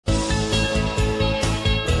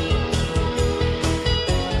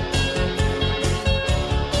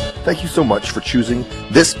Thank you so much for choosing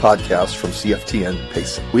this podcast from CFTN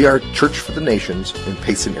Payson. We are Church for the Nations in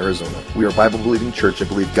Payson, Arizona. We are a Bible-believing church and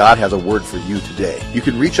believe God has a word for you today. You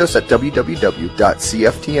can reach us at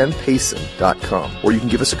www.cftnpayson.com, or you can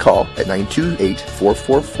give us a call at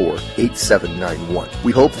 928-444-8791.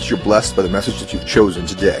 We hope that you're blessed by the message that you've chosen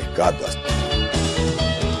today. God bless.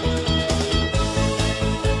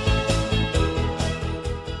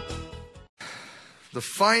 The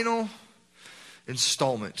final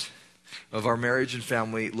installment of our Marriage and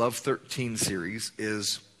Family Love 13 series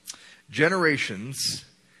is Generations,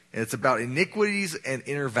 and it's about iniquities and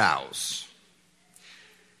inner vows.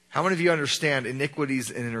 How many of you understand iniquities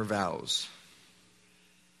and inner vows?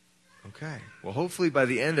 Okay. Well, hopefully by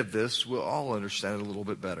the end of this, we'll all understand it a little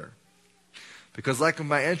bit better. Because like in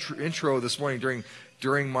my intro this morning,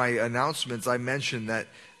 during my announcements, I mentioned that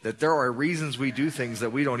there are reasons we do things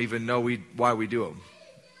that we don't even know why we do them.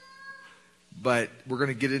 But we're going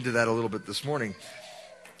to get into that a little bit this morning.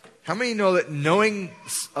 How many know that knowing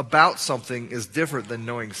about something is different than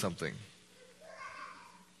knowing something?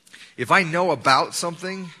 If I know about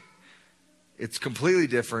something, it's completely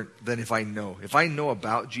different than if I know. If I know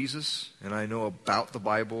about Jesus and I know about the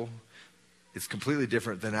Bible, it's completely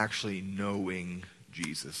different than actually knowing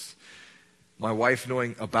Jesus. My wife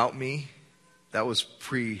knowing about me, that was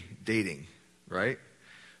pre-dating, right?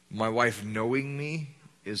 My wife knowing me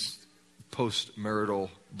is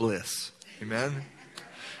post-marital bliss. Amen?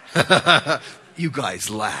 You guys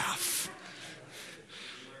laugh.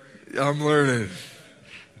 I'm learning.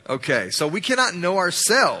 Okay, so we cannot know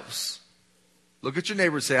ourselves. Look at your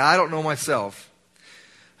neighbor and say, I don't know myself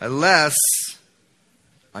unless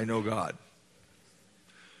I know God.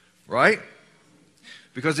 Right?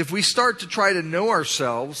 Because if we start to try to know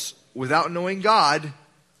ourselves without knowing God,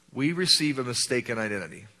 we receive a mistaken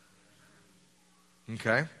identity.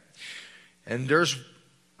 Okay? And there's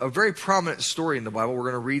a very prominent story in the Bible. We're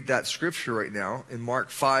going to read that scripture right now in Mark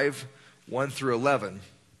 5, 1 through 11.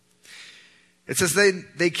 It says,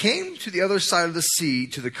 they came to the other side of the sea,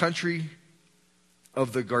 to the country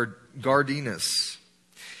of the Gadarenes.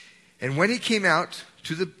 And when he came out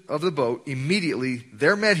of the boat, immediately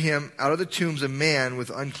there met him out of the tombs a man with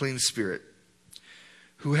unclean spirit,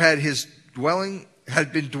 who had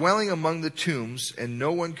been dwelling among the tombs, and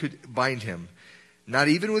no one could bind him, not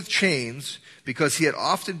even with chains, because he had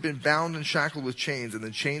often been bound and shackled with chains, and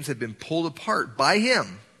the chains had been pulled apart by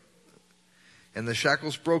him, and the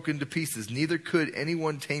shackles broken to pieces. Neither could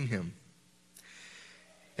anyone tame him.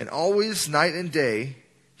 And always, night and day,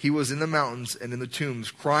 he was in the mountains and in the tombs,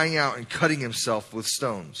 crying out and cutting himself with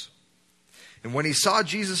stones. And when he saw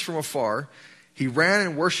Jesus from afar, he ran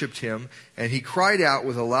and worshipped him, and he cried out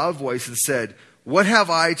with a loud voice and said, What have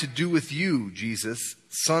I to do with you, Jesus,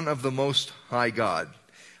 Son of the Most High God?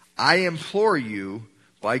 I implore you,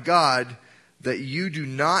 by God, that you do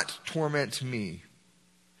not torment me.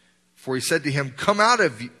 For he said to him, Come out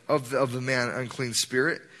of the man, unclean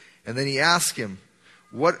spirit. And then he asked him,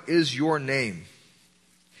 What is your name?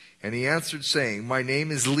 And he answered, saying, My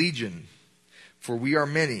name is Legion, for we are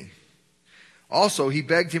many. Also, he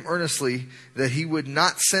begged him earnestly that he would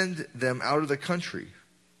not send them out of the country.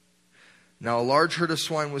 Now a large herd of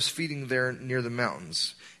swine was feeding there near the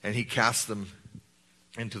mountains, and he cast them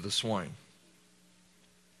into the swine.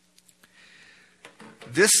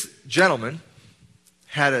 This gentleman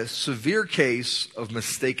had a severe case of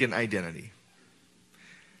mistaken identity.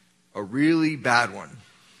 A really bad one.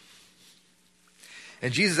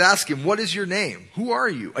 And Jesus asked him, What is your name? Who are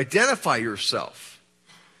you? Identify yourself.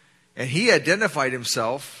 And he identified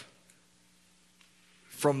himself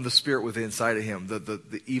from the spirit within inside of him,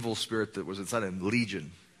 the evil spirit that was inside of him,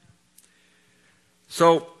 Legion.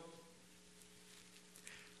 So,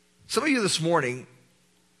 some of you this morning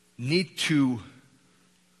need to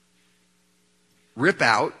rip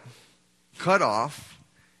out, cut off,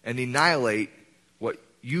 and annihilate what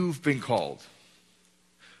you've been called.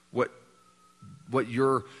 What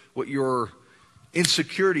your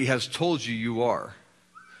insecurity has told you are.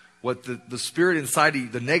 What the spirit inside of you,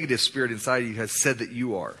 the negative spirit inside of you has said that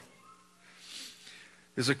you are.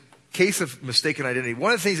 There's a case of mistaken identity.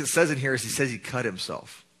 One of the things it says in here is he says he cut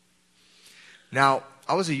himself. Now,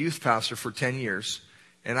 I was a youth pastor for 10 years,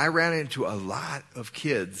 and I ran into a lot of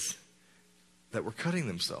kids that were cutting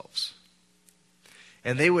themselves.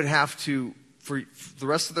 And they would have to, for the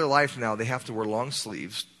rest of their life now, they have to wear long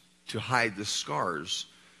sleeves to hide the scars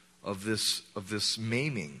of this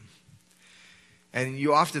maiming. And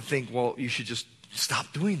you often think, well, you should just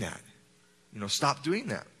stop doing that. Stop doing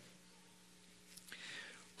that.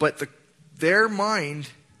 But their mind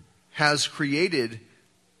has created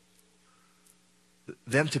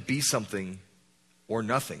them to be something or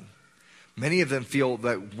nothing. Many of them feel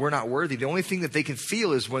that we're not worthy. The only thing that they can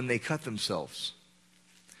feel is when they cut themselves.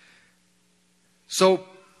 So,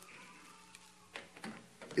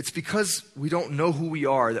 it's because we don't know who we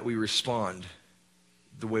are that we respond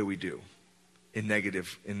the way we do in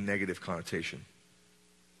negative connotation.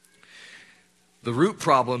 The root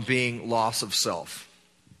problem being loss of self.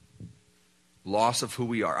 Loss of who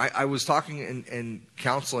we are. I was talking and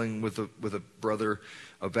counseling with a brother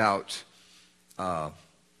about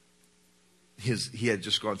he had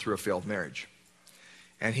just gone through a failed marriage.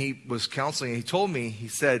 And he was counseling, and he told me, he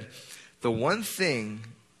said, the one thing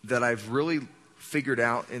that I've really figured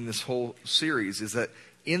out in this whole series is that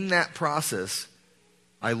in that process,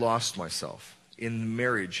 I lost myself. In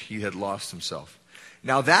marriage, he had lost himself.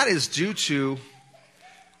 Now that is due to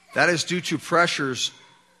pressures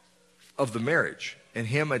of the marriage and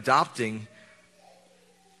him adopting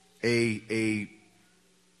a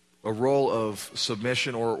role of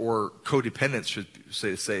submission or codependence,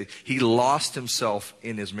 should say. He lost himself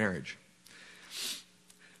in his marriage.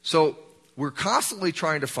 So we're constantly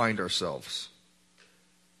trying to find ourselves.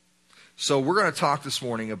 So we're going to talk this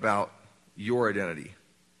morning about your identity.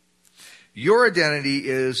 Your identity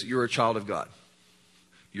is you're a child of God.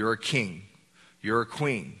 You're a king. You're a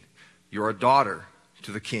queen. You're a daughter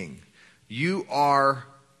to the king. You are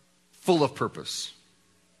full of purpose.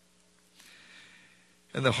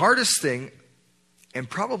 And the hardest thing, and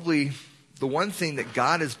probably the one thing that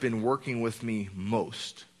God has been working with me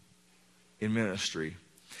most in ministry,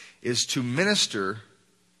 is to minister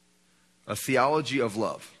a theology of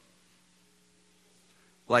love.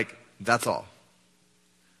 Like, that's all.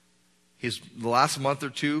 The last month or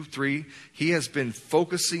 2, 3, he has been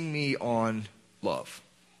focusing me on love.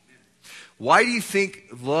 Why do you think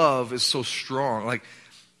love is so strong? Like,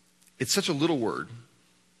 it's such a little word,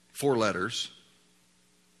 4 letters.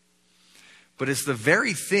 But it's the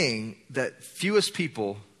very thing that fewest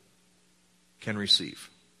people can receive.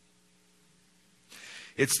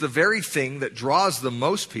 It's the very thing that draws the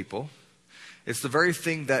most people. It's the very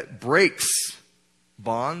thing that breaks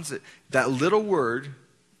bonds. That little word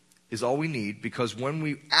is all we need, because when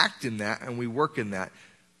we act in that and we work in that,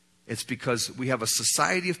 it's because we have a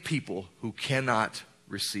society of people who cannot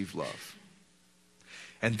receive love.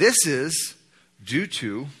 And this is due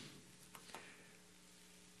to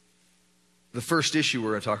the first issue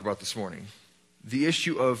we're going to talk about this morning, the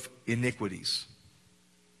issue of iniquities.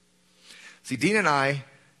 See, Dean and I,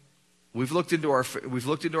 we've looked into our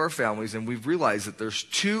families, and we've realized that there's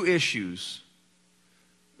 2 issues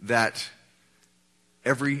that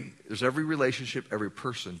every relationship, every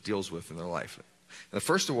person deals with in their life. And the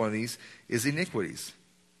first one of these is iniquities.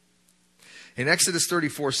 In Exodus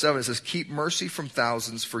 34:7, it says, "Keep mercy from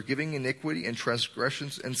thousands, forgiving iniquity and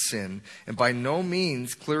transgressions and sin, and by no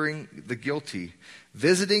means clearing the guilty,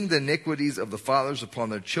 visiting the iniquities of the fathers upon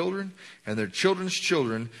their children and their children's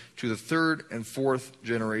children to the 3rd and 4th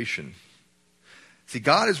generation." See,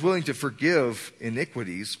 God is willing to forgive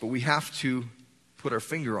iniquities, but we have to put our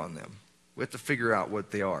finger on them. We have to figure out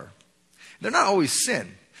what they are. They're not always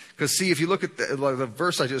sin. Because see, if you look at the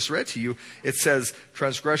verse I just read to you, it says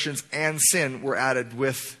transgressions and sin were added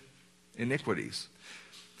with iniquities.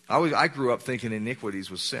 I grew up thinking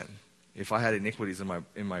iniquities was sin. If I had iniquities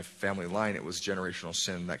in my family line, it was generational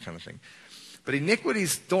sin, that kind of thing. But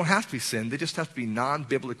iniquities don't have to be sin. They just have to be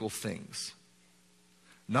non-biblical things.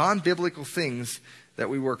 Non-biblical things that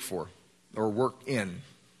we work for or work in.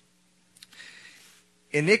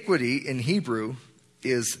 Iniquity in Hebrew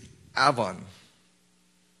is avon.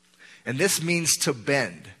 And this means to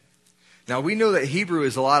bend. Now we know that Hebrew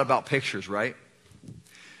is a lot about pictures, right?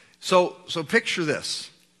 So picture this.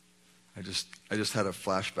 I just had a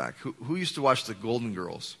flashback. Who used to watch the Golden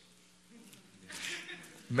Girls?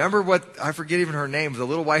 Remember I forget even her name, the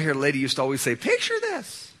little white-haired lady used to always say, "Picture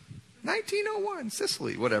this, 1901,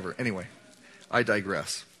 Sicily," whatever. Anyway, I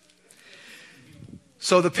digress.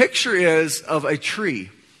 So the picture is of a tree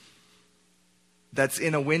that's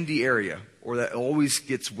in a windy area, or that always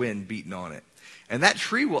gets wind beaten on it. And that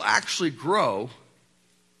tree will actually grow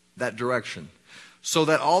that direction, so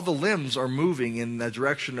that all the limbs are moving in the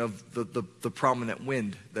direction of the prominent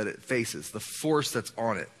wind that it faces, the force that's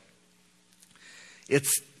on it.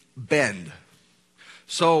 It's bend.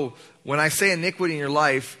 So when I say iniquity in your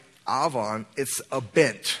life, avon, it's a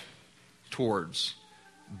bent towards,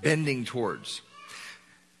 bending towards.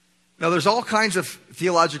 Now, there's all kinds of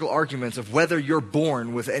theological arguments of whether you're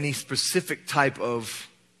born with any specific type of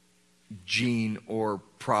gene or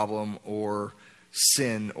problem or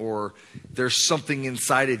sin, or there's something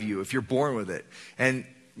inside of you if you're born with it. And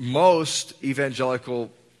most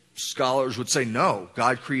evangelical scholars would say, no,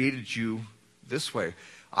 God created you this way.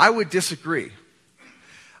 I would disagree.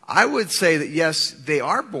 I would say that yes, they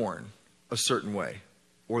are born a certain way,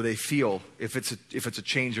 or they feel if it's a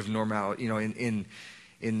change of normality,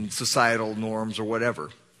 in societal norms or whatever,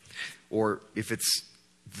 or if it's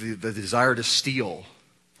the desire to steal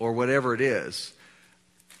or whatever it is,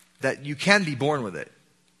 that you can be born with it.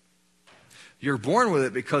 You're born with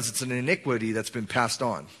it because it's an iniquity that's been passed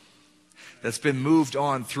on, that's been moved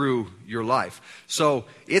on through your life. So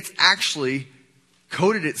it's actually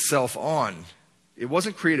coded itself on. It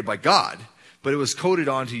wasn't created by God, but it was coded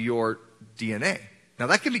onto your DNA. Now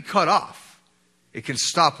that can be cut off. It can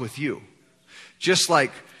stop with you. Just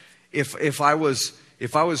like if I was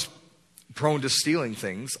prone to stealing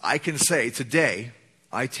things, I can say today,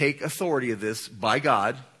 I take authority of this by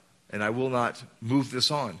God, and I will not move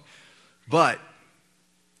this on. But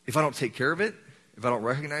if I don't take care of it, if I don't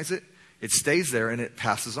recognize it, it stays there and it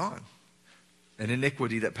passes on. An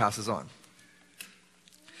iniquity that passes on.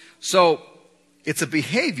 So it's a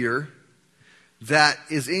behavior that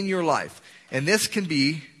is in your life. And this can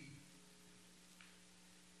be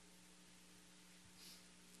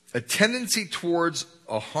a tendency towards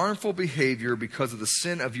a harmful behavior because of the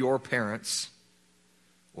sin of your parents,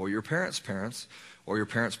 or your parents' parents, or your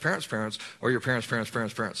parents' parents' parents, or your parents' parents'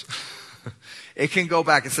 parents' parents. It can go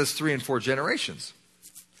back, it says 3 and 4 generations.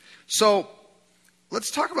 So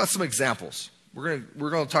let's talk about some examples. We're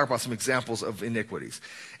going to talk about some examples of iniquities.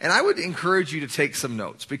 And I would encourage you to take some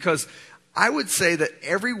notes, because I would say that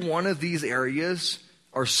every one of these areas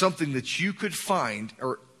are something that you could find,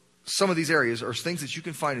 or some of these areas are things that you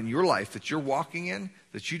can find in your life that you're walking in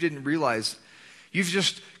that you didn't realize. You've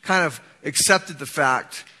just kind of accepted the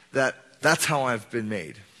fact that that's how I've been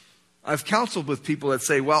made. I've counseled with people that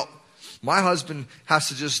say, well, my husband has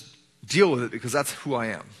to just deal with it because that's who I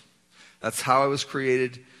am. That's how I was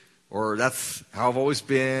created, or that's how I've always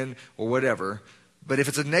been, or whatever. But if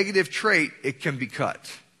it's a negative trait, it can be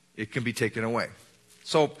cut. It can be taken away.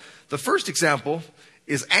 So the first example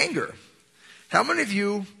is anger. How many of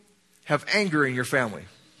you have anger in your family?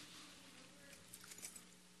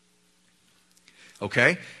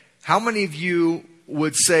 Okay. How many of you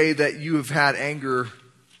would say that you have had anger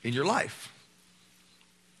in your life?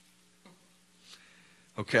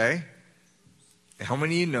 Okay. How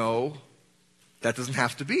many of you know that doesn't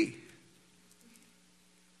have to be?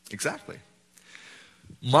 Exactly.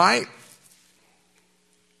 My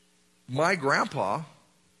grandpa,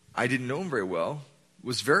 I didn't know him very well,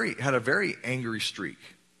 had a very angry streak.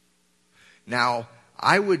 Now,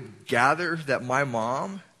 I would gather that my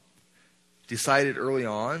mom decided early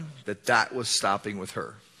on that was stopping with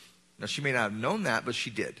her. Now, she may not have known that, but she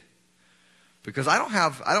did. Because I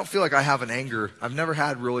don't feel like I have I've never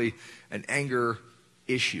had really an anger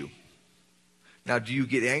issue. Now, do you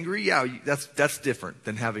get angry? Yeah, that's different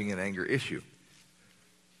than having an anger issue.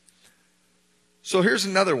 So here's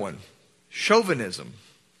another one. Chauvinism,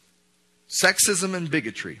 sexism, and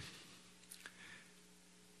bigotry.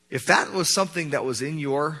 If that was something that was in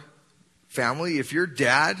your family, if your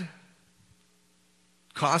dad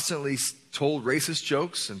constantly told racist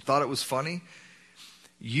jokes and thought it was funny,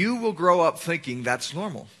 you will grow up thinking that's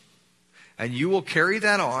normal. And you will carry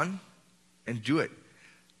that on and do it.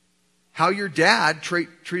 How your dad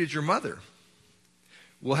treated your mother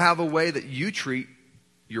will have a way that you treat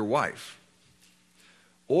your wife,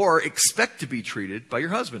 or expect to be treated by your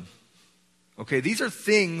husband. Okay, these are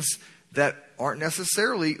things that aren't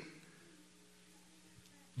necessarily,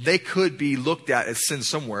 they could be looked at as sin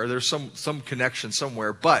somewhere. There's some connection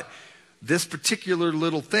somewhere, but this particular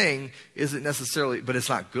little thing isn't necessarily, but it's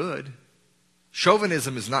not good.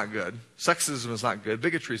 Chauvinism is not good. Sexism is not good.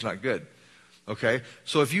 Bigotry is not good. Okay,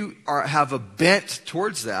 so if you have a bent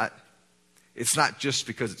towards that, it's not just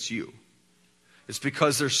because it's you. It's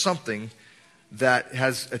because there's something that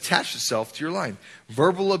has attached itself to your line.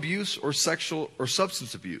 Verbal abuse or sexual or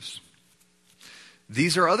substance abuse.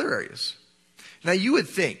 These are other areas. Now you would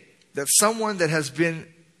think that someone that has been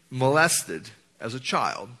molested as a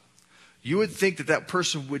child, you would think that that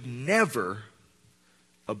person would never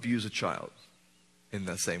abuse a child in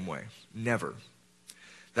the same way. Never.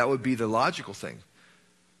 That would be the logical thing.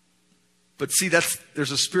 But see,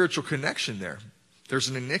 there's a spiritual connection there. There's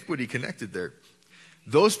an iniquity connected there.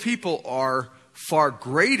 Those people are far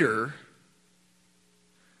greater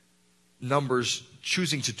numbers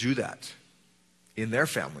choosing to do that in their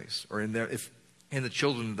families or in the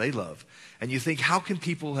children they love. And you think, how can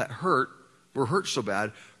people that were hurt so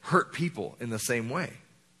bad, hurt people in the same way?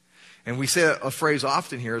 And we say a phrase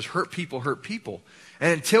often here is hurt people hurt people.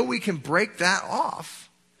 And until we can break that off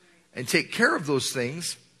and take care of those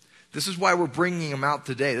things, This is why we're bringing them out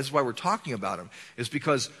today. This is why we're talking about them. Is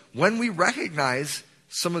because when we recognize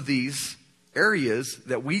some of these areas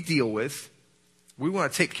that we deal with, we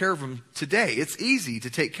want to take care of them today. It's easy to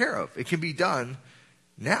take care of. It can be done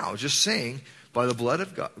now. Just saying, by the blood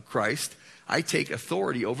of Christ, I take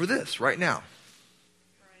authority over this right now.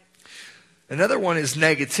 Right. Another one is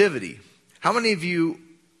negativity. How many of you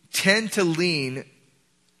tend to lean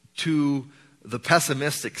to the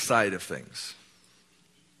pessimistic side of things?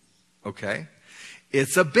 Okay?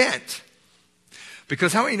 It's a bent.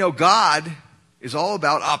 Because how many know God is all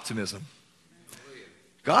about optimism?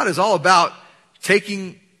 God is all about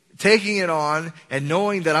taking it on and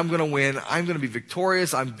knowing that I'm going to win. I'm going to be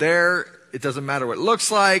victorious. I'm there. It doesn't matter what it looks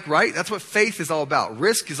like, right? That's what faith is all about.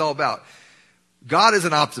 Risk is all about. God is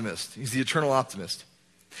an optimist. He's the eternal optimist.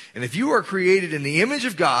 And if you are created in the image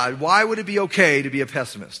of God, why would it be okay to be a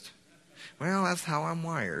pessimist? Well, that's how I'm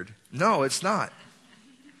wired. No, it's not.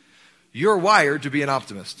 You're wired to be an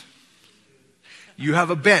optimist. You have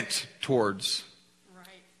a bent towards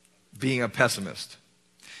being a pessimist.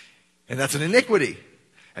 And that's an iniquity.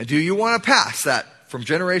 And do you want to pass that from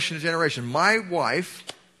generation to generation? My wife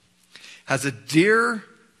has a dear,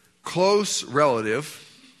 close relative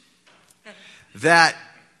that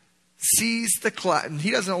sees the glass.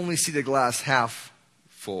 He doesn't only see the glass half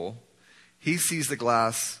full. He sees the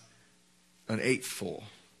glass an eighth full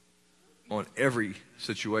on every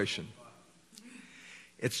situation.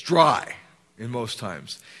 It's dry in most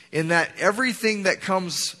times. In that everything that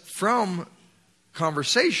comes from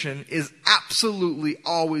conversation is absolutely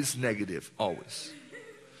always negative. Always.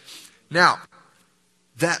 Now,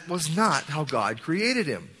 that was not how God created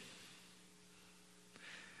him.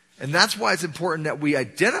 And that's why it's important that we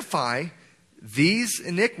identify these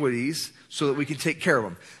iniquities so that we can take care of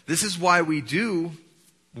them. This is why we do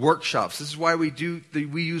workshops. This is why we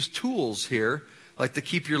use tools here, like the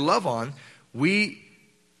Keep Your Love On. We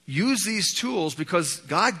use these tools because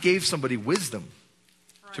God gave somebody wisdom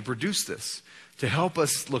to produce this, to help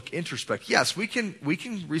us look introspect. Yes, we can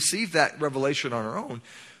receive that revelation on our own,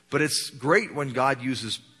 but it's great when God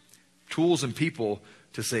uses tools and people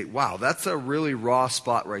to say, wow, that's a really raw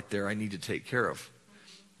spot right there I need to take care of.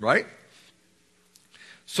 Right?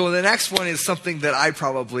 So the next one is something that I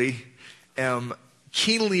probably am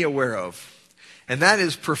keenly aware of, and that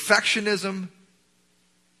is perfectionism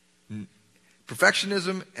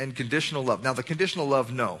and conditional love. Now, the conditional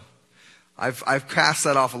love, no. I've cast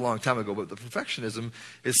that off a long time ago, but the perfectionism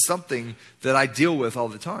is something that I deal with all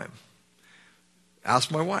the time.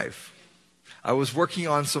 Ask my wife. I was working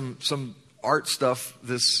on some art stuff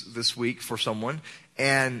this week for someone,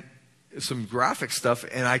 and some graphic stuff,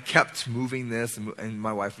 and I kept moving this, and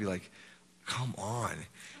my wife would be like, come on.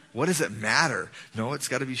 What does it matter? No, it's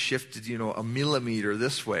got to be shifted, a millimeter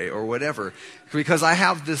this way or whatever. Because I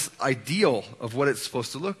have this ideal of what it's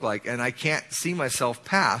supposed to look like, and I can't see myself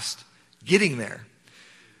past getting there.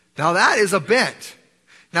 Now that is a bent.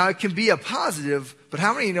 Now it can be a positive, but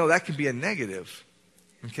how many know that can be a negative?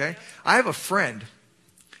 Okay? I have a friend,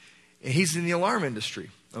 and he's in the alarm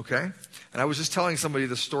industry. Okay? And I was just telling somebody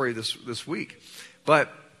this story this week.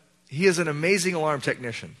 But he is an amazing alarm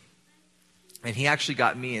technician. And he actually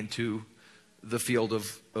got me into the field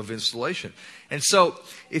of installation. And so,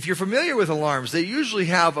 if you're familiar with alarms, they usually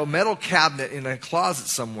have a metal cabinet in a closet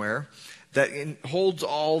somewhere that holds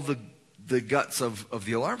all the guts of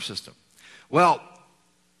the alarm system. Well,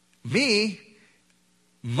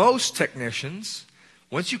 most technicians,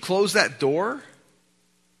 once you close that door,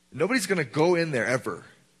 nobody's going to go in there ever.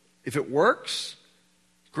 If it works,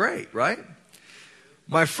 great, right?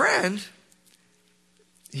 My friend,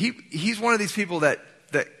 he's one of these people that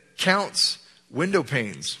counts window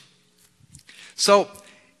panes. So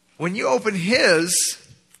when you open his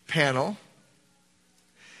panel,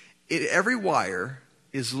 every wire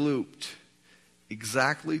is looped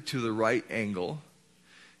exactly to the right angle.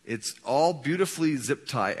 It's all beautifully zip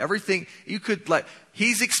tie. Everything you could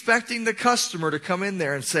he's expecting the customer to come in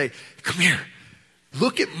there and say, come here,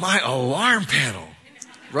 look at my alarm panel.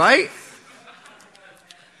 Right?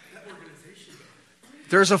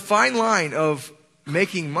 There's a fine line of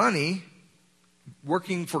making money,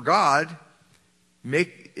 working for God.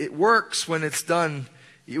 It works when it's done.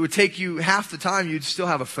 It would take you half the time. You'd still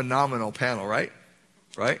have a phenomenal panel, right?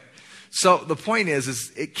 Right? So the point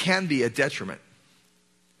is it can be a detriment.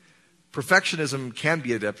 Perfectionism can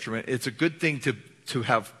be a detriment. It's a good thing to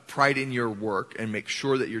have pride in your work and make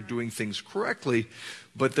sure that you're doing things correctly.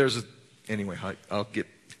 But anyway,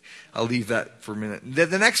 I'll leave that for a minute.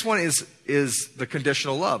 The next one is the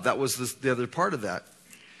conditional love. That was the other part of that.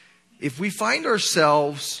 If we find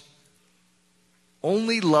ourselves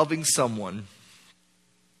only loving someone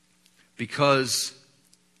because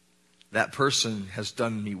that person has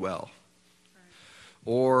done me well.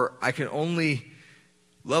 Or I can only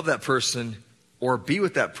love that person or be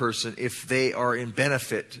with that person if they are in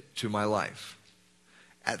benefit to my life.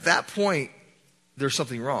 At that point, there's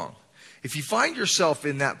something wrong. If you find yourself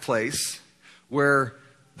in that place where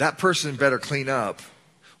that person better clean up,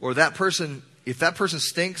 or that person, if that person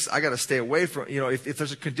stinks, I got to stay away from, if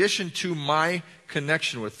there's a condition to my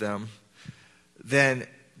connection with them, then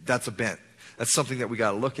that's a bent. That's something that we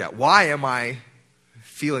got to look at. Why am I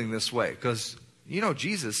feeling this way? Because,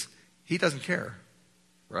 Jesus, he doesn't care,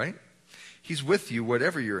 right? He's with you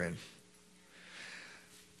whatever you're in.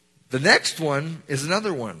 The next one is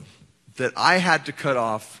another one that I had to cut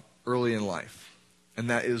off early in life, and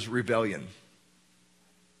that is rebellion.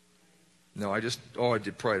 No, I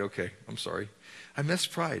did pride. Okay, I'm sorry. I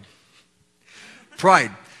missed pride. Pride,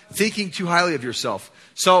 thinking too highly of yourself.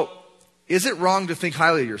 So, is it wrong to think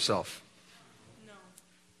highly of yourself?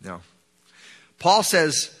 No. Paul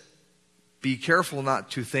says, be careful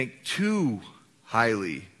not to think too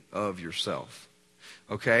highly of yourself.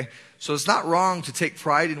 Okay? So it's not wrong to take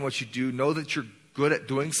pride in what you do. Know that you're good at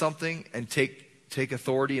doing something and take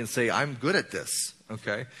authority and say, I'm good at this.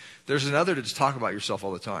 Okay? There's another to just talk about yourself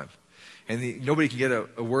all the time. And nobody can get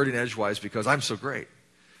a word in edgewise because I'm so great.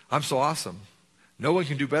 I'm so awesome. No one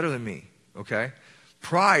can do better than me. Okay?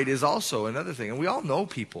 Pride is also another thing. And we all know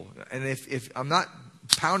people. And if I'm not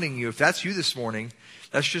pounding you, if that's you this morning,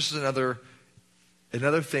 that's just another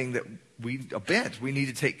thing that a bent we need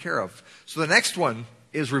to take care of. So the next one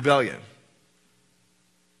is rebellion.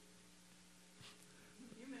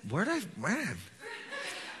 Man.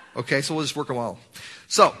 Okay, so we'll just work them all.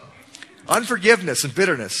 So, unforgiveness and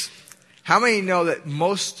bitterness. How many know that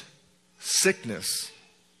most sickness,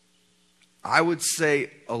 I would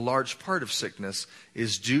say a large part of sickness,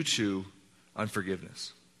 is due to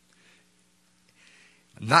unforgiveness?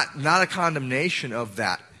 Not a condemnation of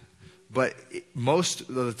that, but most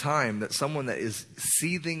of the time that someone that is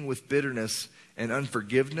seething with bitterness and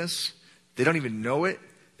unforgiveness, they don't even know it.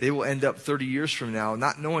 They will end up 30 years from now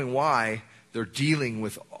not knowing why they're dealing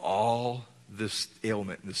with all this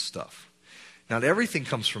ailment and this stuff. Not everything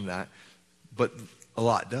comes from that, but a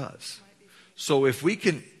lot does. So if we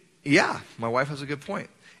can, my wife has a good point.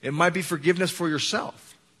 It might be forgiveness for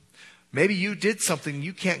yourself. Maybe you did something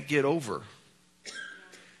you can't get over.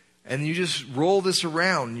 And you just roll this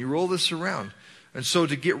around. And so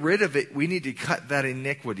to get rid of it, we need to cut that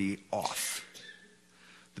iniquity off.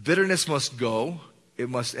 The bitterness must go.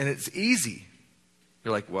 And it's easy.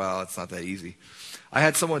 You're like, well, it's not that easy. I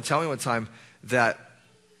had someone tell me one time that,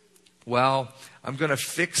 I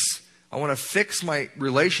want to fix my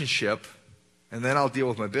relationship, and then I'll deal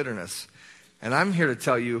with my bitterness. And I'm here to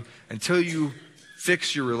tell you, until you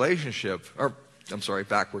fix your relationship,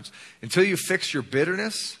 backwards. Until you fix your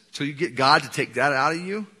bitterness, until you get God to take that out of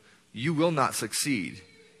you, you will not succeed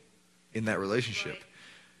in that relationship.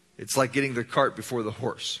 It's like getting the cart before the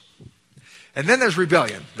horse. And then there's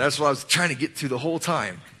rebellion. That's what I was trying to get to the whole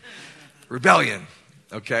time. Rebellion.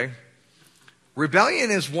 Okay?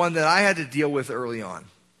 Rebellion is one that I had to deal with early on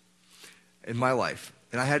in my life.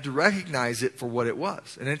 And I had to recognize it for what it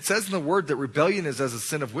was. And it says in the Word that rebellion is as a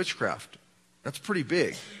sin of witchcraft. That's pretty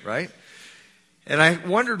big, right? And I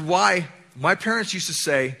wondered why my parents used to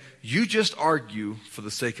say, you just argue for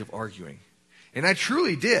the sake of arguing. And I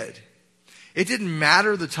truly did. It didn't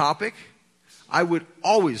matter the topic. I would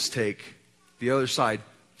always take the other side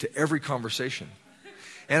to every conversation.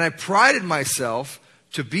 And I prided myself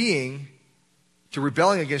to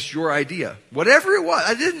rebelling against your idea. Whatever it was,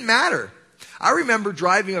 it didn't matter. I remember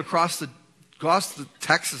driving across the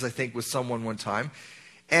Texas, I think, with someone one time.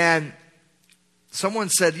 And someone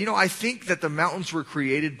said, I think that the mountains were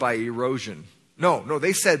created by erosion. No,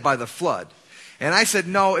 they said by the flood. And I said,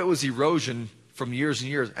 no, it was erosion from years and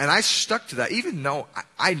years. And I stuck to that, even though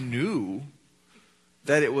I knew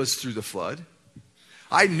that it was through the flood.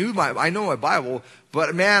 I know my Bible,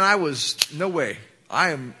 but man, no way.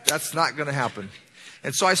 That's not going to happen.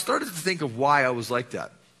 And so I started to think of why I was like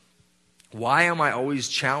that. Why am I always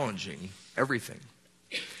challenging everything?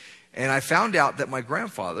 And I found out that my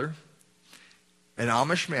grandfather, an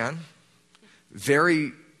Amish man,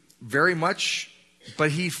 very, very much,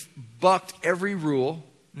 but he bucked every rule.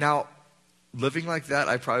 Now, living like that,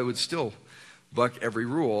 I probably would still buck every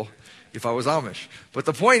rule if I was Amish. But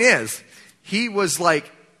the point is, he was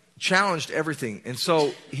challenged everything. And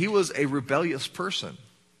so he was a rebellious person.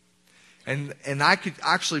 And I could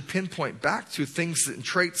actually pinpoint back to things and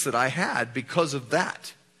traits that I had because of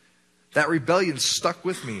that. That rebellion stuck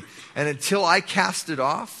with me. And until I cast it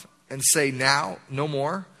off and say, now, no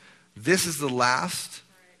more, this is the last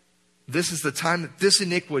this is the time that this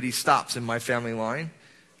iniquity stops in my family line.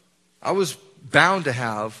 I was bound to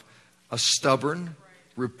have a stubborn,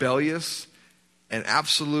 rebellious, and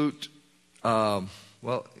absolute,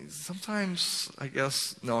 well, sometimes, I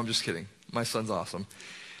guess, no, I'm just kidding. My son's awesome.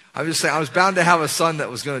 I'm just saying, I was bound to have a son that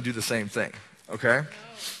was going to do the same thing, okay?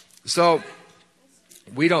 So,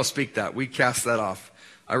 we don't speak that. We cast that off.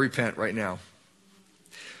 I repent right now.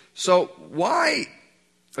 So,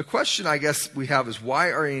 the question I guess we have is,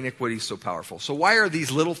 why are iniquities so powerful? So why are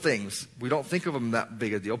these little things, we don't think of them that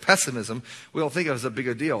big a deal. Pessimism, we don't think of as a big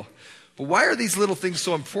a deal. But why are these little things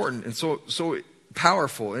so important and so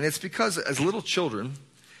powerful? And it's because as little children,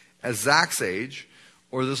 as Zach's age,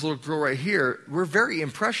 or this little girl right here, we're very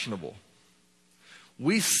impressionable.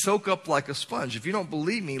 We soak up like a sponge. If you don't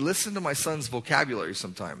believe me, listen to my son's vocabulary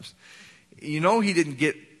sometimes. You know he didn't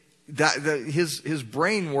get that, his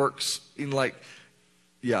brain works in like,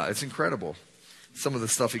 yeah, it's incredible, some of the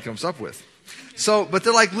stuff he comes up with. So, but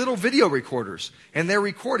they're like little video recorders, and they're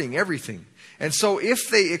recording everything. And so if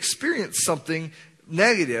they experience something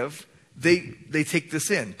negative, they take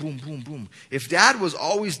this in. Boom, boom, boom. If dad was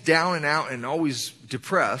always down and out and always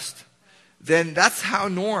depressed, then that's how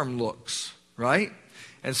Norm looks, right?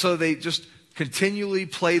 And so they just continually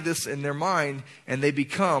play this in their mind, and they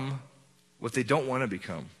become what they don't want to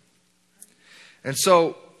become. And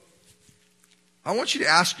so I want you to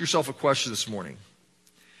ask yourself a question this morning.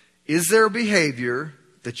 Is there a behavior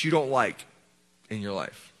that you don't like in your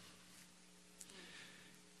life?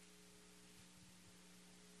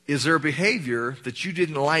 Is there a behavior that you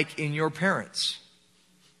didn't like in your parents?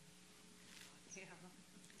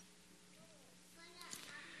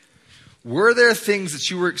 Were there things that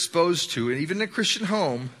you were exposed to, and even in a Christian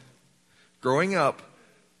home, growing up,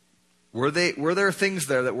 were there things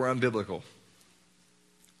there that were unbiblical?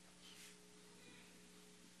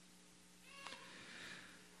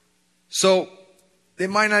 So, it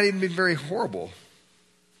might not even be very horrible.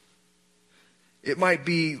 It might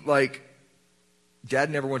be like,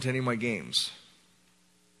 Dad never went to any of my games.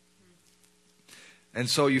 And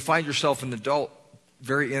so you find yourself an adult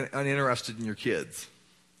very uninterested in your kids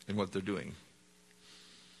and what they're doing.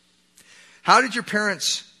 How did your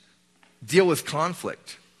parents deal with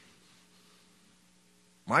conflict?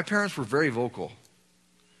 My parents were very vocal.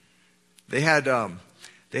 They had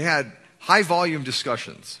high volume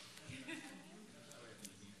discussions.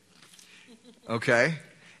 Okay?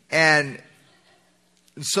 And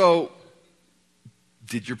so,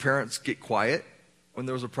 did your parents get quiet when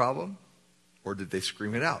there was a problem? Or did they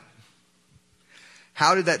scream it out?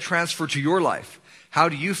 How did that transfer to your life? How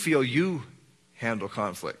do you feel you handle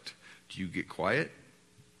conflict? Do you get quiet?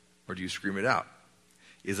 Or do you scream it out?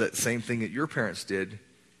 Is that the same thing that your parents did?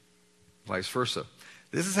 Vice versa.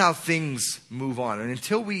 This is how things move on. And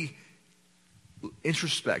until we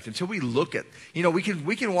introspect, until we look at,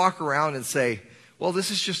 we can walk around and say, well,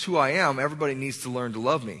 this is just who I am. Everybody needs to learn to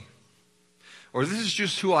love me. Or this is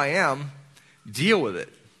just who I am. Deal with it.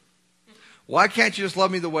 Why can't you just love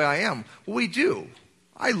me the way I am? Well, we do.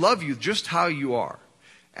 I love you just how you are.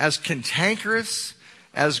 As cantankerous,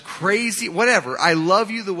 as crazy, whatever. I love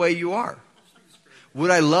you the way you are. Would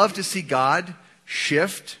I love to see God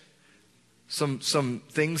shift some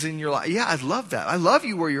things in your life? Yeah, I'd love that. I love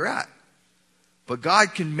you where you're at. But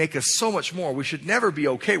God can make us so much more. We should never be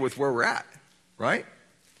okay with where we're at. Right?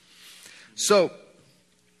 So,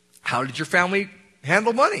 how did your family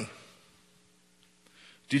handle money?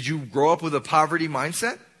 Did you grow up with a poverty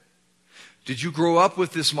mindset? Did you grow up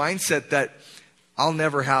with this mindset that I'll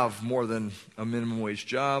never have more than a minimum wage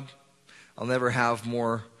job? I'll never have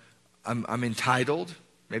more. I'm entitled.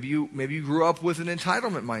 Maybe you grew up with an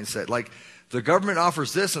entitlement mindset, like the government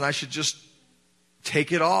offers this, and I should just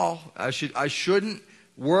take it all. I shouldn't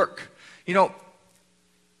work.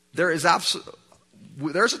 There's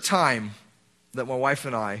a time that my wife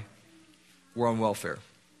and I were on welfare.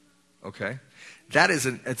 Okay,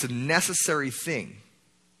 it's a necessary thing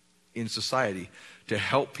in society to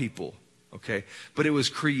help people. Okay, but it was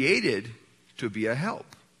created to be a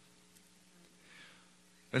help.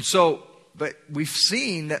 And so, but we've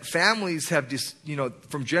seen that families have this,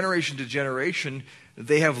 from generation to generation,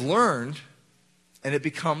 they have learned, and it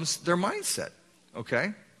becomes their mindset.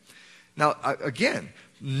 Okay? Now, again,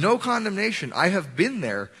 no condemnation. I have been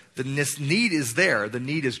there. The need is there. The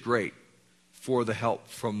need is great for the help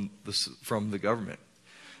from the government.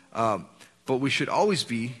 But we should always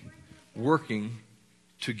be working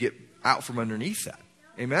to get out from underneath that.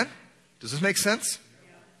 Amen? Does this make sense?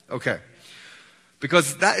 Okay.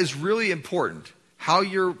 Because that is really important. How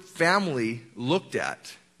your family looked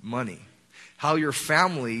at money, how your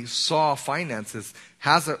family saw finances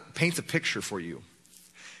paints a picture for you.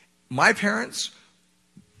 my parents,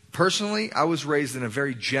 personally, I was raised in a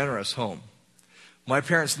very generous home. My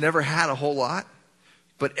parents never had a whole lot,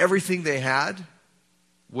 but everything they had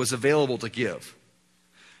was available to give.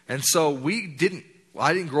 And so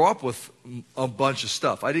I didn't grow up with a bunch of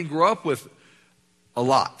stuff. I didn't grow up with a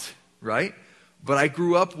lot, right? But I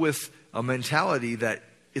grew up with a mentality that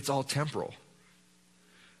it's all temporal.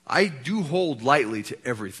 I do hold lightly to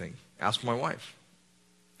everything. Ask my wife.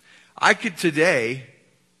 I could today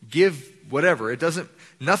give whatever.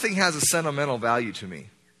 Nothing has a sentimental value to me.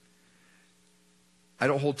 I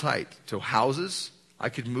don't hold tight to houses. I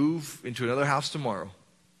could move into another house tomorrow.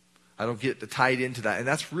 I don't get tied into that. And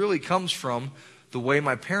that's really comes from the way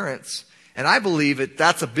my parents, and I believe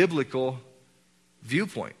that's a biblical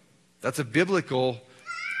viewpoint. That's a biblical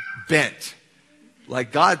bent.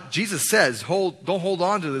 Like Jesus says, don't hold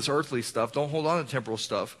on to this earthly stuff. Don't hold on to temporal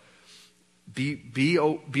stuff. Be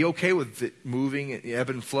okay with it moving and ebb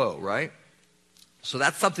and flow, right? So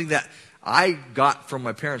that's something that I got from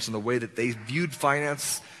my parents in the way that they viewed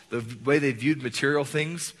finance, the way they viewed material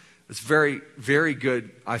things. It's very, very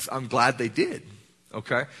good. I'm glad they did.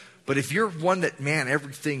 Okay? But if you're one that, man,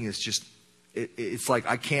 everything is just, it's like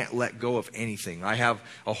I can't let go of anything. I have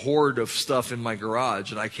a hoard of stuff in my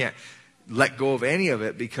garage and I can't let go of any of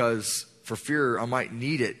it because for fear I might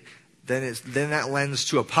need it. Then that lends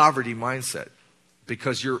to a poverty mindset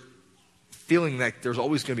because you're feeling like there's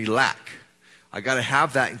always going to be lack. I got to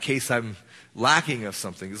have that in case I'm lacking of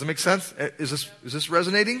something. Does that make sense? Is this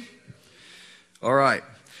resonating? All right.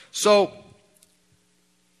 So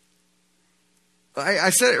I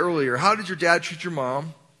said it earlier. How did your dad treat your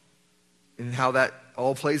mom? And how that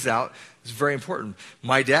all plays out is very important.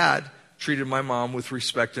 My dad treated my mom with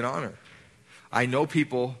respect and honor. I know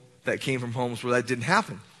people that came from homes where that didn't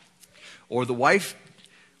happen. Or the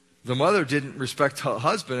mother didn't respect her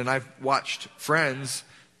husband, and I've watched friends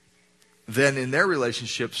then in their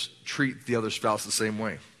relationships treat the other spouse the same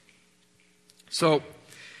way. So,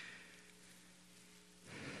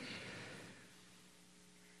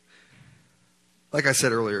 like I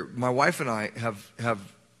said earlier, my wife and I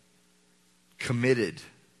have committed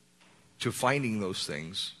to finding those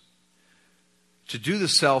things, to do the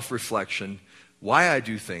self-reflection, why I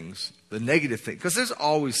do things, the negative thing. Because there's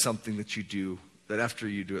always something that you do that after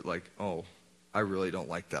you do it like, oh, I really don't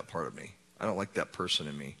like that part of me. I don't like that person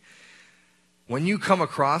in me. When you come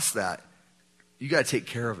across that, you got to take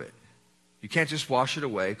care of it. You can't just wash it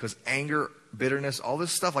away because anger, bitterness, all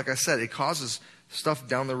this stuff, like I said, it causes stuff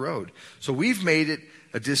down the road. So we've made it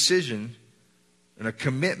a decision and a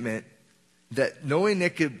commitment that no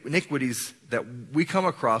iniquities that we come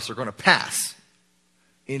across are going to pass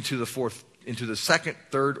into the second,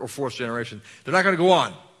 third, or fourth generation. They're not going to go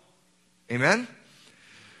on. Amen?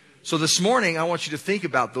 So this morning, I want you to think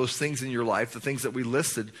about those things in your life, the things that we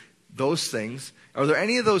listed, those things. Are there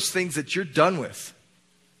any of those things that you're done with?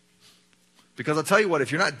 Because I'll tell you what,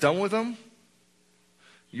 if you're not done with them,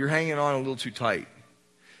 you're hanging on a little too tight.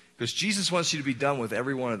 Because Jesus wants you to be done with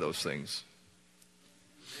every one of those things.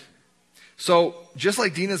 So, just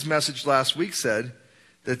like Dina's message last week said,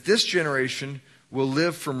 that this generation will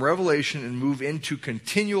live from revelation and move into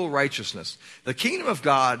continual righteousness. The kingdom of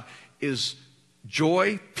God is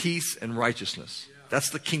joy, peace, and righteousness. That's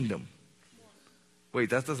the kingdom. Wait,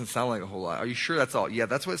 that doesn't sound like a whole lot. Are you sure that's all? Yeah,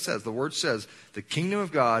 that's what it says. The word says the kingdom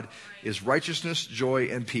of God is righteousness, joy,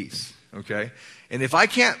 and peace. Okay? And if I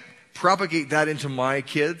can't propagate that into my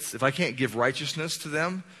kids, if I can't give righteousness to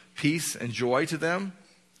them, peace and joy to them,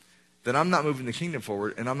 then I'm not moving the kingdom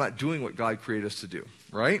forward and I'm not doing what God created us to do.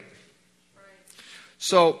 Right?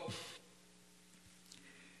 So,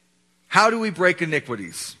 how do we break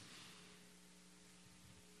iniquities?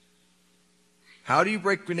 How do you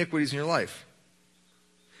break iniquities in your life?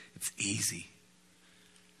 It's easy.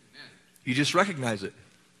 You just recognize it.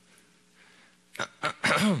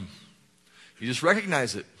 You just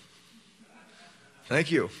recognize it.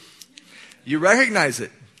 Thank you. You recognize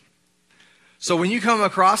it. So when you come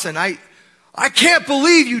across and I can't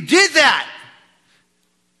believe you did that.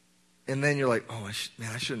 And then you're like, oh,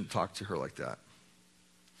 I shouldn't talk to her like that.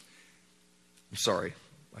 I'm sorry.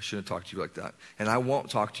 I shouldn't talk to you like that. And I won't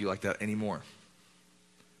talk to you like that anymore.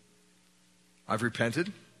 I've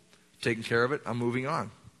repented, taken care of it, I'm moving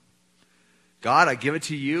on. God, I give it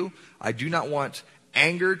to you. I do not want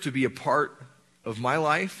anger to be a part of my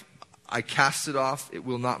life. I cast it off. It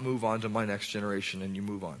will not move on to my next generation, and you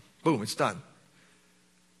move on. Boom, it's done.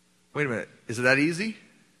 Wait a minute. Is it that easy?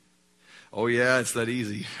 Oh, yeah, it's that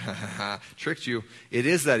easy. Tricked you. It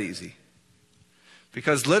is that easy.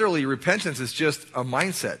 Because literally, repentance is just a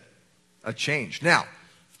mindset, a change. Now,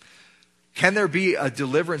 can there be a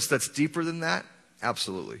deliverance that's deeper than that?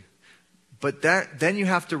 Absolutely. But then you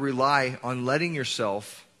have to rely on letting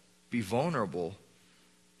yourself be vulnerable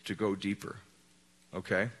to go deeper.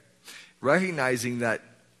 Okay? Recognizing that,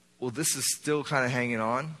 well, this is still kind of hanging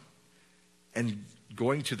on, and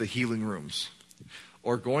going to the healing rooms,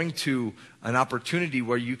 or going to an opportunity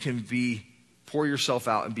where you can pour yourself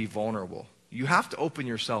out and be vulnerable. You have to open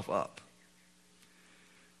yourself up.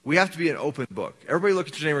 We have to be an open book. Everybody look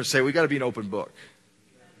at your neighbor and say, we got to be an open book.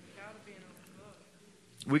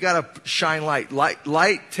 We got to shine light.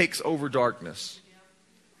 Light takes over darkness.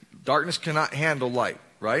 Darkness cannot handle light,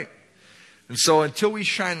 right? And so until we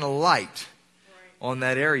shine a light on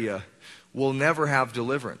that area, we'll never have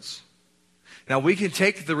deliverance. Now, we can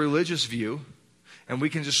take the religious view and we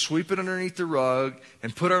can just sweep it underneath the rug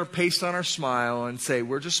and put our paste on our smile and say,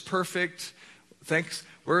 we're just perfect. Thanks.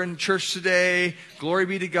 We're in church today. Glory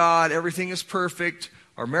be to God. Everything is perfect.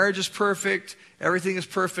 Our marriage is perfect. Everything is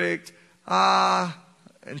perfect.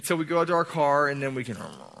 Until we go out to our car and then we can,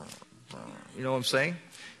 you know what I'm saying?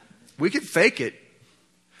 We can fake it,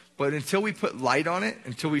 but until we put light on it,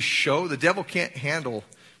 until we show, the devil can't handle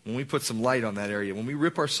when we put some light on that area. When we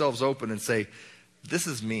rip ourselves open and say, this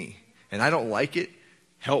is me, and I don't like it,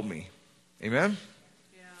 help me. Amen?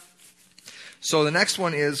 Yeah. So the next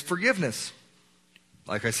one is forgiveness.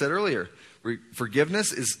 Like I said earlier,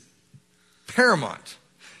 forgiveness is paramount.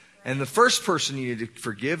 And the first person you need to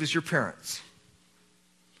forgive is your parents.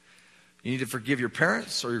 You need to forgive your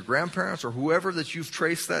parents or your grandparents or whoever that you've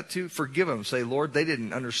traced that to. Forgive them. Say, Lord, they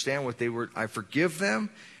didn't understand what they were. I forgive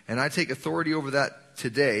them, and I take authority over that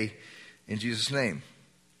today in Jesus' name.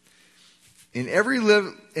 In every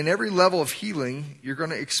level of healing, you're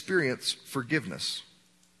going to experience forgiveness.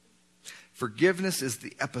 Forgiveness is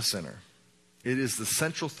the epicenter. It is the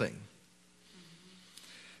central thing.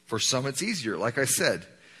 For some, it's easier. Like I said,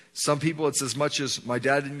 some people, it's as much as my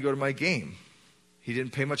dad didn't go to my game. He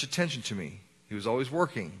didn't pay much attention to me. He was always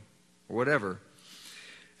working or whatever.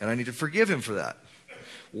 And I need to forgive him for that.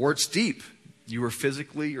 Or it's deep. You were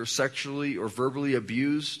physically or sexually or verbally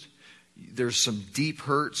abused. There's some deep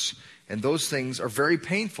hurts. And those things are very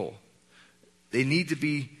painful. They need to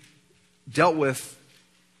be dealt with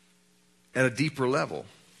at a deeper level.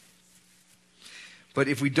 But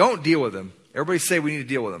if we don't deal with them, everybody say we need to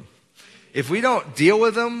deal with them. If we don't deal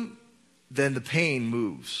with them, then the pain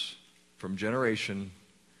moves from generation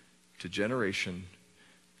to generation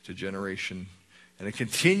to generation. And it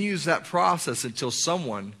continues that process until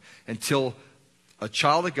a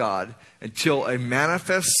child of God, until a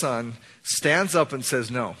manifest son stands up and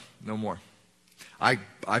says, no more. I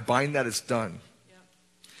bind that, it's done. Yep.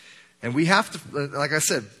 And we have to, like I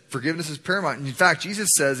said, forgiveness is paramount. And in fact, Jesus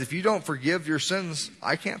says, if you don't forgive your sins,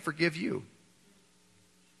 I can't forgive you.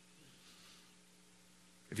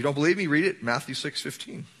 If you don't believe me, read it, Matthew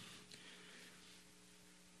 6:15.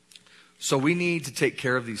 So we need to take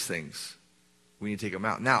care of these things. We need to take them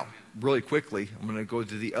out. Now, really quickly, I'm going to go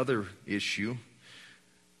to the other issue.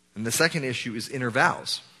 And the second issue is inner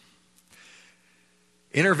vows.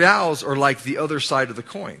 Inner vows are like the other side of the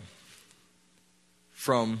coin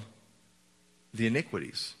from the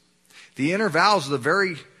iniquities. The inner vows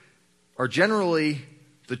are generally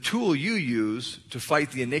the tool you use to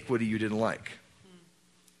fight the iniquity you didn't like.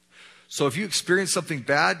 So if you experience something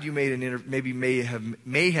bad, you may have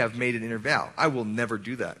made an inner vow. I will never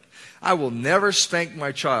do that. I will never spank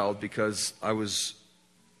my child because I was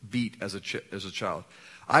beat as a child.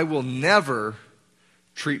 I will never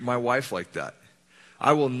treat my wife like that.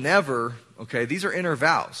 I will never, okay, these are inner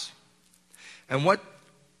vows. And what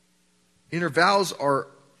inner vows are,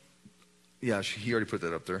 yeah, he already put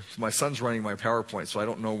that up there. My son's running my PowerPoint, so I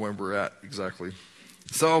don't know where we're at exactly.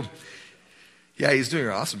 So, yeah, he's doing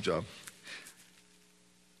an awesome job.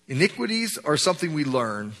 Iniquities are something we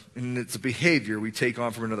learn, and it's a behavior we take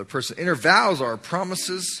on from another person. Inner vows are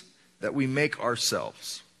promises that we make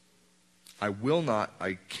ourselves. I will not,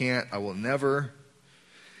 I can't, I will never.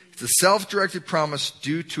 It's a self-directed promise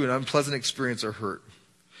due to an unpleasant experience or hurt.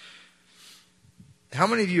 How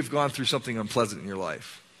many of you have gone through something unpleasant in your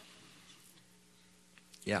life?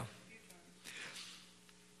 Yeah.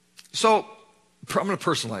 So, I'm going to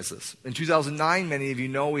personalize this. In 2009, many of you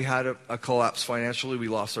know we had a collapse financially. We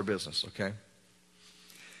lost our business, okay?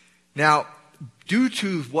 Now, due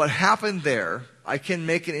to what happened there, I can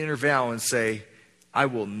make an inner vow and say, I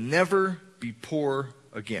will never be poor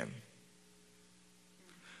again.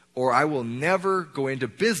 Or I will never go into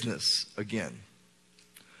business again.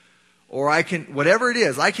 Or I can, whatever it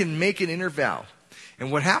is, I can make an inner vow.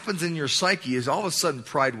 And what happens in your psyche is all of a sudden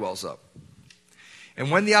pride wells up. And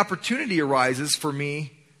when the opportunity arises for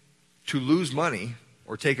me to lose money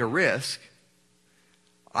or take a risk,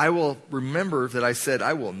 I will remember that I said,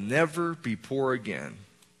 I will never be poor again.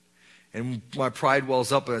 And my pride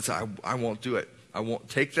wells up and I say, I won't do it. I won't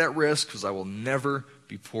take that risk because I will never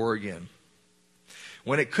be poor again.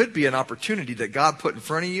 When it could be an opportunity that God put in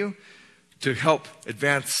front of you to help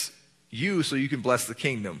advance you so you can bless the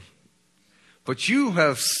kingdom. But you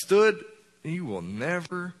have stood, and you will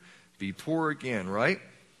never be poor again, right?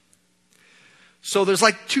 So there's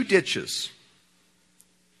like two ditches.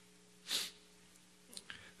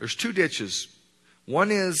 There's two ditches.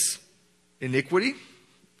 One is iniquity,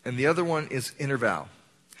 and the other one is inner vow.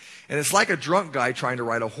 And it's like a drunk guy trying to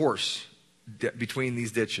ride a horse between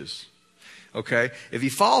these ditches. Okay? If he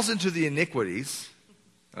falls into the iniquities,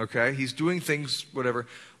 okay, he's doing things, whatever.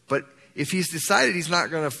 But if he's decided he's not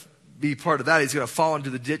going to be part of that, he's going to fall into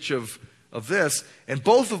the ditch of this. And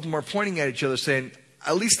both of them are pointing at each other saying,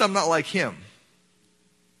 at least I'm not like him.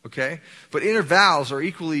 Okay? But inner vows are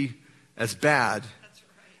equally as bad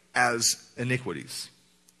as iniquities.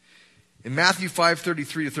 In Matthew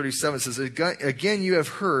 5:33-37 it says, again you have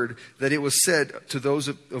heard that it was said to those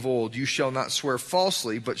of old, you shall not swear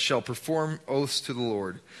falsely, but shall perform oaths to the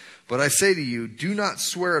Lord. But I say to you, do not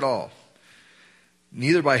swear at all,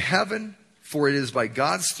 neither by heaven, for it is by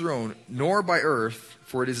God's throne, nor by earth,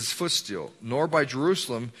 for it is his footstool, nor by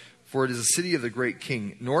Jerusalem, for it is the city of the great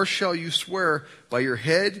king. Nor shall you swear by your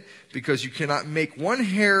head, because you cannot make one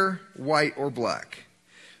hair white or black.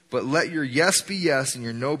 But let your yes be yes and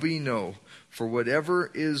your no be no. For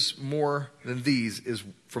whatever is more than these is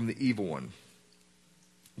from the evil one.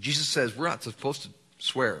 Jesus says we're not supposed to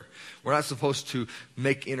swear. We're not supposed to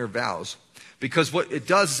make inner vows. Because what it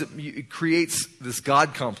does is it creates this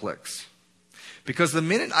God complex. Because the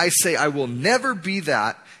minute I say I will never be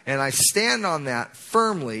that, and I stand on that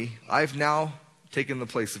firmly, I've now taken the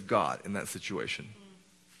place of God in that situation.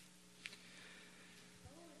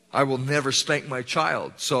 I will never spank my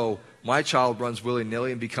child. So my child runs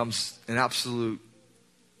willy-nilly and becomes an absolute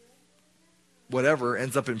whatever,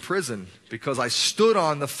 ends up in prison because I stood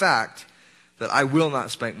on the fact that I will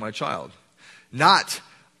not spank my child. Not,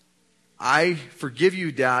 I forgive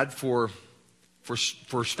you, Dad, for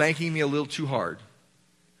spanking me a little too hard.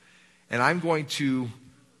 And I'm going to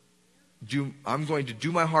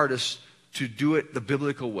do my hardest to do it the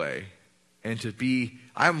biblical way. And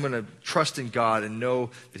I'm going to trust in God and know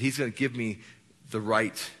that he's going to give me the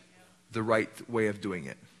right way of doing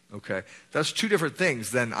it. Okay? That's two different things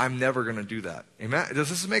than I'm never going to do that. Amen? Does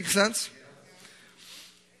this make sense?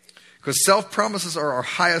 Because self-promises are our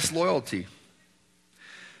highest loyalty.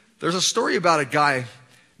 There's a story about a guy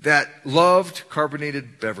that loved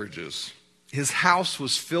carbonated beverages. His house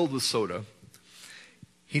was filled with soda.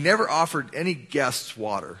 He never offered any guests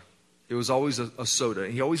water. It was always a soda.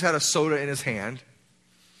 He always had a soda in his hand.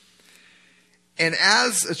 And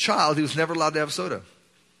as a child, he was never allowed to have soda.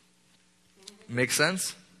 Make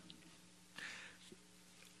sense?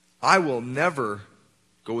 I will never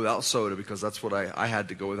go without soda because that's what I had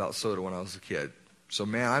to go without soda when I was a kid. So,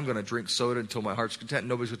 man, I'm going to drink soda until my heart's content.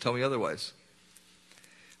 Nobody's going to tell me otherwise.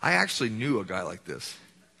 I actually knew a guy like this.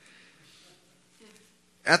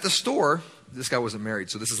 At the store, this guy wasn't married,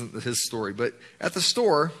 so this isn't his story, but at the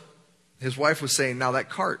store, his wife was saying, now that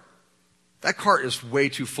cart is way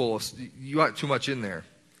too full. You got too much in there.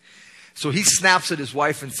 So he snaps at his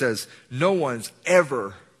wife and says, no one's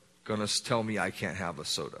ever going to tell me I can't have a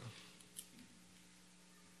soda.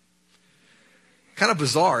 Kind of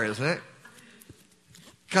bizarre, isn't it?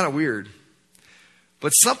 Kind of weird.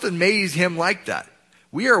 But something made him like that.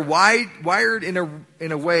 We are wired in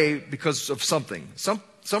a way because of something.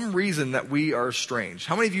 Some reason that we are strange.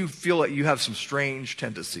 How many of you feel like you have some strange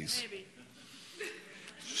tendencies? Maybe.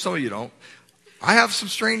 Some of you don't. I have some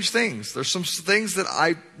strange things. There's some things that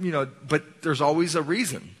but there's always a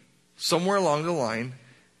reason. Somewhere along the line,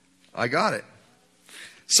 I got it.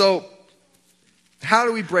 So, how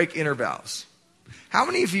do we break inner vows? How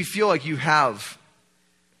many of you feel like you have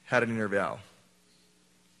had an inner vow?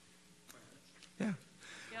 Yeah.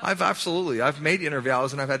 I've made inner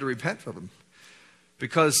vows and I've had to repent for them.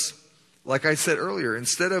 Because, like I said earlier,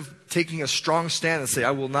 instead of taking a strong stand and say,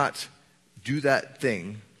 I will not do that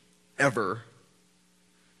thing ever,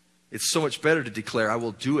 it's so much better to declare, I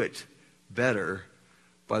will do it better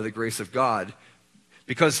by the grace of God.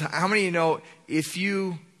 Because how many of you know, if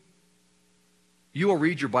you will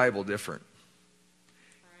read your Bible different.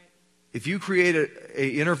 If you create an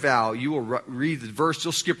inner vow, you will read the verse,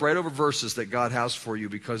 you'll skip right over verses that God has for you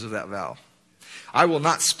because of that vow. I will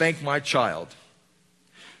not spank my child.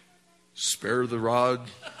 Spare the rod.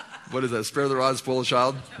 What is that? Spare the rod, spoil the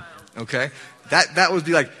child. Okay? That would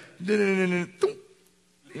be like,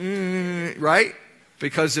 right?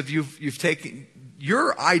 Because if you've taken,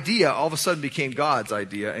 your idea all of a sudden became God's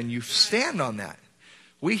idea, and you stand on that.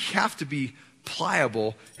 We have to be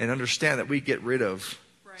pliable and understand that we get rid of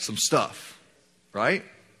some stuff, right?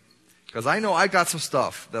 Because I know I got some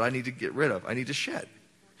stuff that I need to get rid of. I need to shed.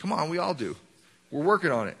 Come on, we all do. We're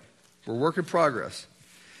working on it. We're work in progress.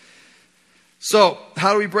 So,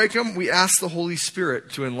 how do we break them? We ask the Holy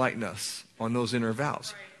Spirit to enlighten us on those inner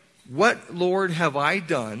vows. What, Lord, have I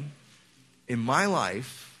done in my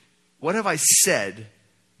life? What have I said?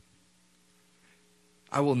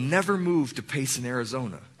 I will never move to Payson,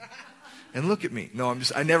 Arizona. And look at me. No,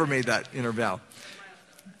 I never made that inner vow.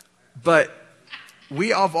 But we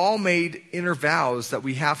have all made inner vows that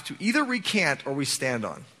we have to either recant or we stand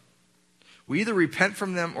on. We either repent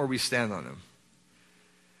from them or we stand on them.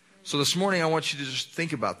 So this morning I want you to just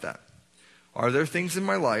think about that. Are there things in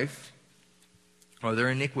my life, are there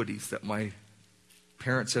iniquities that my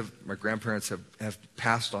grandparents have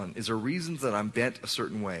passed on? Is there reasons that I'm bent a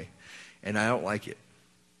certain way and I don't like it?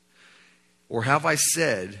 Or have I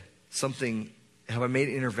said something, have I made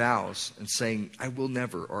inner vows and saying, I will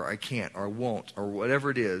never, or I can't, or I won't, or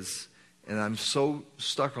whatever it is, and I'm so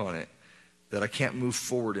stuck on it that I can't move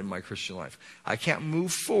forward in my Christian life. I can't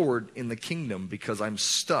move forward in the kingdom because I'm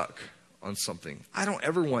stuck on something. I don't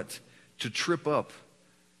ever want to trip up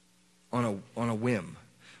on a whim,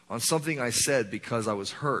 on something I said because I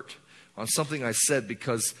was hurt, on something I said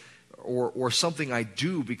because, or something I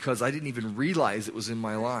do because I didn't even realize it was in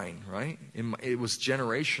my line, right? It was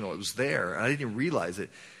generational. It was there. And I didn't even realize it.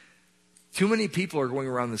 Too many people are going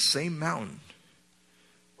around the same mountain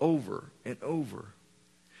over and over.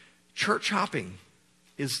 Church hopping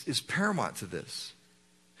is paramount to this.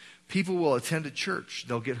 People will attend a church.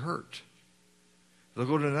 They'll get hurt. They'll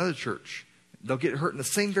go to another church. They'll get hurt in the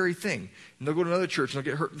same very thing. And they'll go to another church and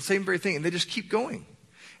they'll get hurt in the same very thing. And they just keep going.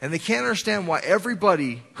 And they can't understand why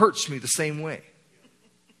everybody hurts me the same way.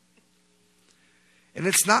 And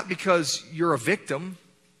it's not because you're a victim.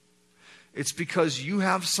 It's because you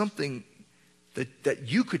have something that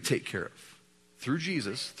you could take care of. Through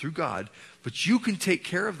Jesus, through God, but you can take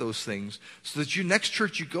care of those things so that your next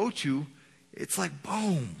church you go to, it's like,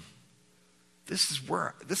 boom. This is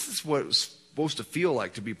what it's supposed to feel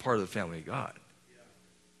like to be part of the family of God.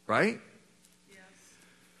 Right? Yes.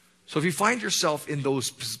 So if you find yourself in those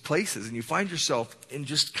places and you find yourself in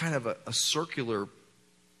just kind of a circular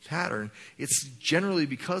pattern, it's generally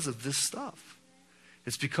because of this stuff.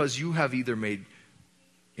 It's because you have either made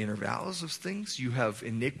inner vows of things. You have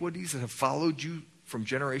iniquities that have followed you from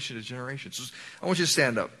generation to generation. So I want you to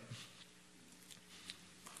stand up.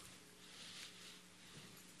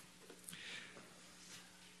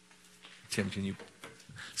 Tim, can you?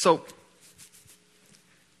 So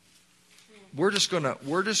we're just going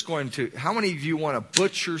to, how many of you want to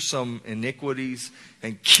butcher some iniquities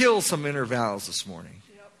and kill some inner vows this morning?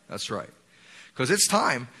 Yep. That's right. Because it's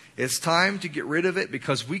time. It's time to get rid of it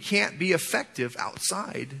because we can't be effective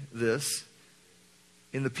outside this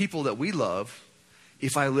in the people that we love.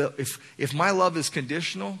 If my love is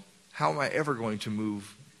conditional, how am I ever going to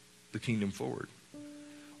move the kingdom forward?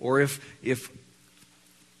 Or if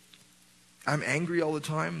I'm angry all the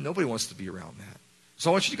time, nobody wants to be around that.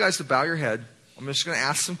 So I want you guys to bow your head. I'm just going to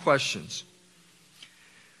ask some questions.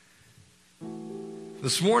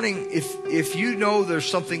 This morning, if you know there's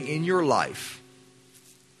something in your life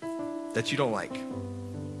that you don't like,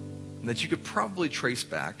 and that you could probably trace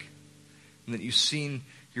back, and that you've seen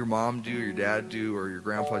your mom do, your dad do, or your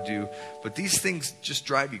grandpa do, but these things just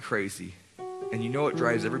drive you crazy, and you know it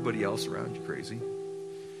drives everybody else around you crazy.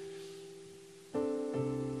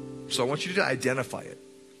 So I want you to identify it.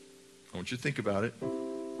 I want you to think about it. I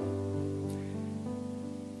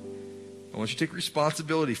want you to take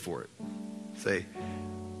responsibility for it. Say,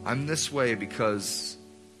 I'm this way because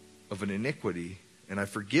of an iniquity, and I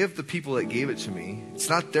forgive the people that gave it to me. It's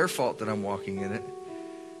not their fault that I'm walking in it.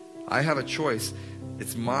 I have a choice.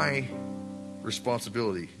 It's my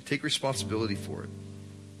responsibility. Take responsibility for it.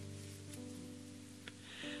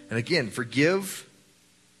 And again, forgive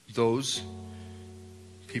those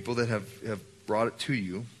people that have brought it to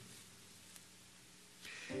you.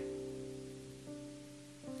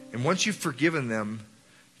 And once you've forgiven them,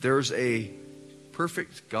 there's a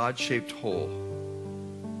perfect God-shaped hole.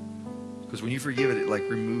 Because when you forgive it, it like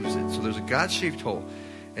removes it. So there's a God-shaped hole.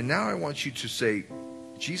 And now I want you to say,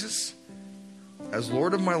 Jesus, as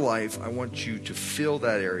Lord of my life, I want you to fill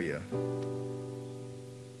that area.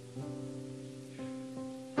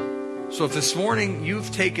 So if this morning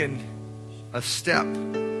you've taken a step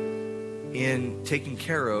in taking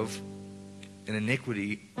care of an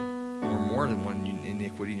iniquity, or more than one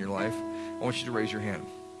iniquity in your life, I want you to raise your hand.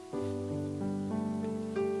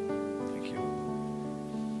 Thank you.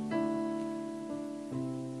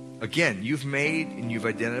 again, you've made and you've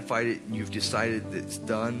identified it and you've decided that it's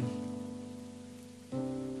done.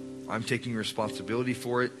 I'm taking responsibility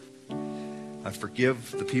for it. I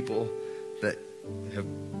forgive the people that have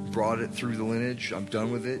brought it through the lineage. I'm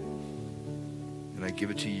done with it. And I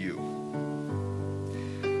give it to you.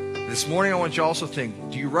 This morning I want you to also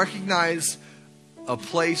think, do you recognize a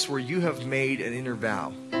place where you have made an inner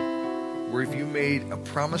vow? Where have you made a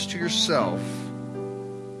promise to yourself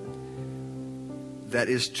that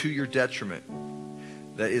is to your detriment?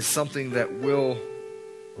 That is something that will,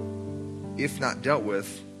 if not dealt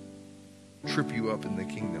with, trip you up in the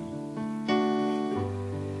kingdom.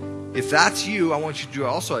 If that's you, I want you to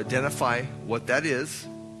also identify what that is,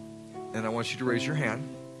 and I want you to raise your hand.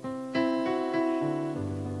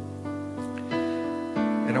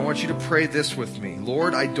 And I want you to pray this with me.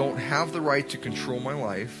 Lord, I don't have the right to control my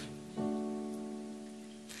life.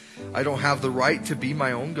 I don't have the right to be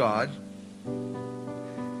my own God.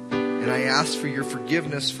 And I ask for your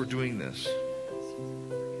forgiveness for doing this.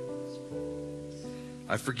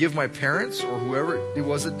 I forgive my parents or whoever it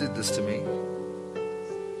was that did this to me.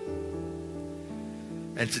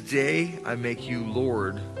 And today I make you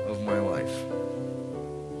Lord of my life.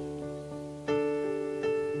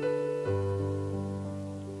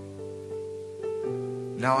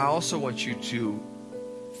 Now I also want you to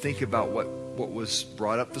think about what was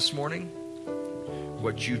brought up this morning,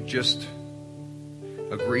 what you just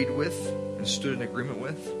agreed with and stood in agreement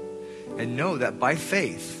with, and know that by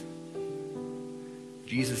faith,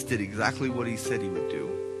 Jesus did exactly what he said he would do.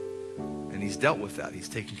 And he's dealt with that. He's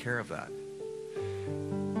taken care of that.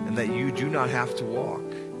 And that you do not have to walk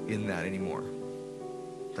in that anymore.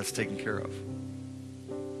 That's taken care of.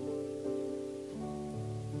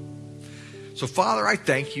 So, Father, I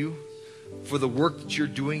thank you for the work that you're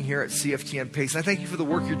doing here at CFTN Pace. I thank you for the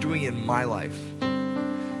work you're doing in my life.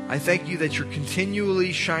 I thank you that you're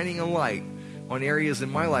continually shining a light on areas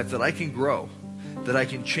in my life that I can grow, that I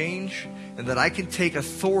can change, and that I can take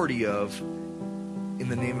authority of in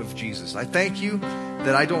the name of Jesus. I thank you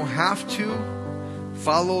that I don't have to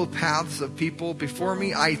follow paths of people before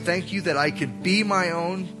me. I thank you that I can be my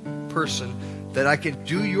own person, that I can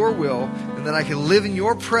do your will, and that I can live in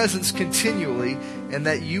your presence continually, and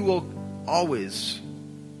that you will always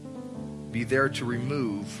be there to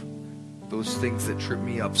remove those things that trip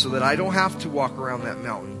me up, so that I don't have to walk around that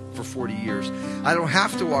mountain for 40 years. I don't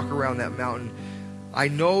have to walk around that mountain. I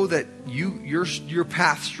know that your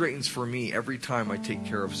path straightens for me every time I take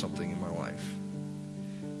care of something in my life.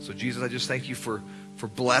 So Jesus, I just thank you for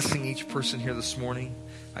blessing each person here this morning.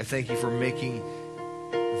 I thank you for making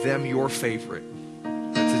them your favorite.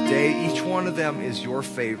 That today each one of them is your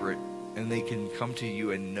favorite, and they can come to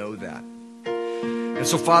you and know that. And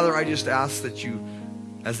so, Father, I just ask that you,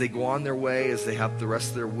 as they go on their way, as they have the rest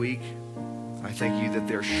of their week, I thank you that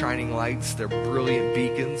they're shining lights, they're brilliant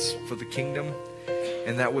beacons for the kingdom,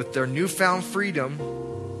 and that with their newfound freedom,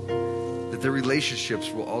 that their relationships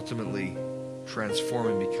will ultimately transform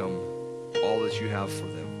and become all that you have for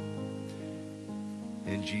them.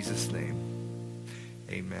 In Jesus' name,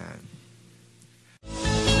 amen.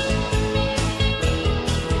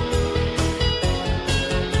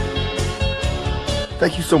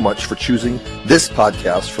 Thank you so much for choosing this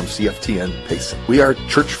podcast from CFTN Payson. We are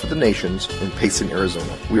Church for the Nations in Payson,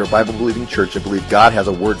 Arizona. We are a Bible-believing church and believe God has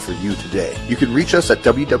a word for you today. You can reach us at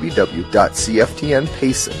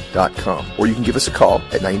www.cftnpayson.com, or you can give us a call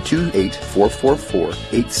at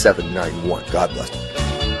 928-444-8791. God bless you.